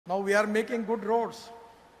Now we are making good roads.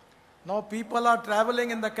 Now people are traveling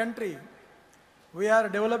in the country. We are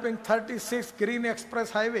developing 36 green express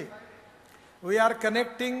highway. We are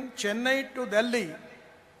connecting Chennai to Delhi.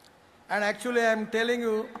 And actually I am telling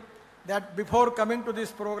you that before coming to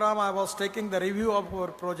this program, I was taking the review of our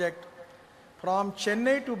project from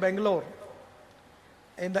Chennai to Bangalore.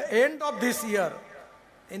 In the end of this year,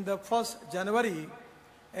 in the first January,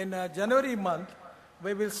 in January month,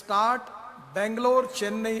 we will start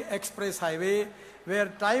Bangalore-Chennai express highway, where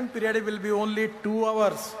time period will be only 2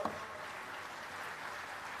 hours.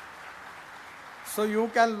 So you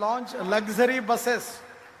can launch luxury buses,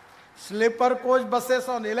 sleeper coach buses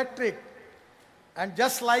on electric, and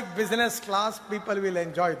just like business class, people will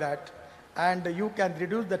enjoy that. And you can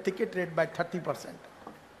reduce the ticket rate by 30%.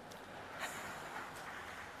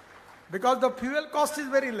 Because the fuel cost is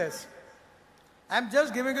very less. I am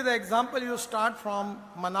just giving you the example. You start from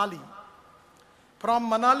Manali.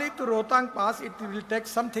 From Manali to Rohtang Pass, it will take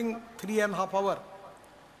something 3.5 hours.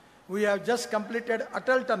 We have just completed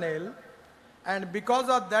Atal Tunnel, and because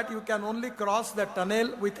of that, you can only cross the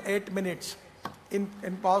tunnel with 8 minutes. In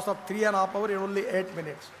pass of 3.5 hours, only 8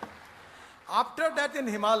 minutes. After that, in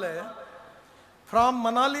Himalaya, from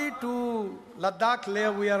Manali to Ladakh,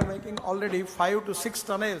 Leh, we are making already 5 to 6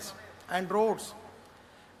 tunnels and roads.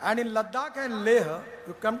 And in Ladakh and Leh,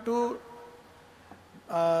 you come to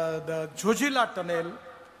the Zojila tunnel,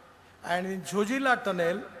 and in Zojila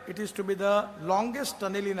tunnel, it is to be the longest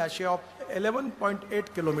tunnel in Asia of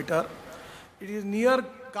 11.8 kilometers. It is near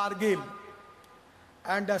Kargil,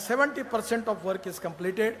 and 70% of work is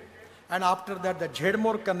completed. And after that, the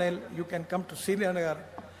Jhedmore canal, you can come to Srinagar.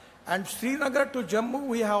 And Srinagar to Jammu,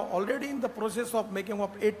 we have already in the process of making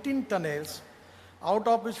up 18 tunnels, out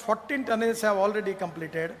of which 14 tunnels have already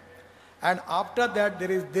completed. And after that,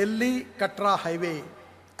 there is Delhi-Katra highway,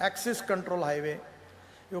 axis control highway.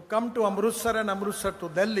 You come to Amritsar and Amritsar to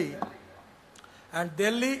Delhi. And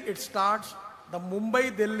Delhi, it starts the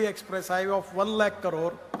Mumbai-Delhi express highway of 1 lakh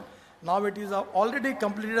crore. Now it is already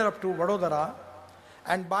completed up to Vadodara.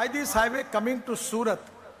 And by this highway coming to Surat,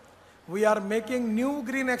 we are making new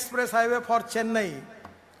green express highway for Chennai.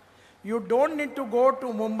 You don't need to go to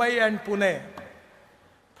Mumbai and Pune.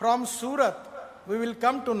 From Surat, we will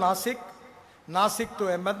come to Nasik, Nasik to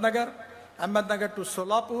Ahmednagar, Ahmednagar to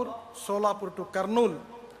Solapur, Solapur to Kurnool,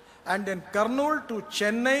 and then Kurnool to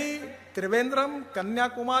Chennai, Trivandrum,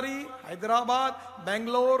 Kanyakumari, Hyderabad,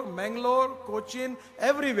 Bangalore, Mangalore, Cochin,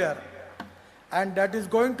 everywhere. And that is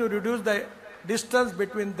going to reduce the distance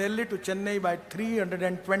between Delhi to Chennai by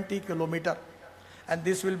 320 kilometers. And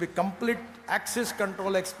this will be complete axis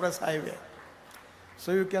control express highway.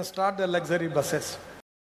 So you can start the luxury buses.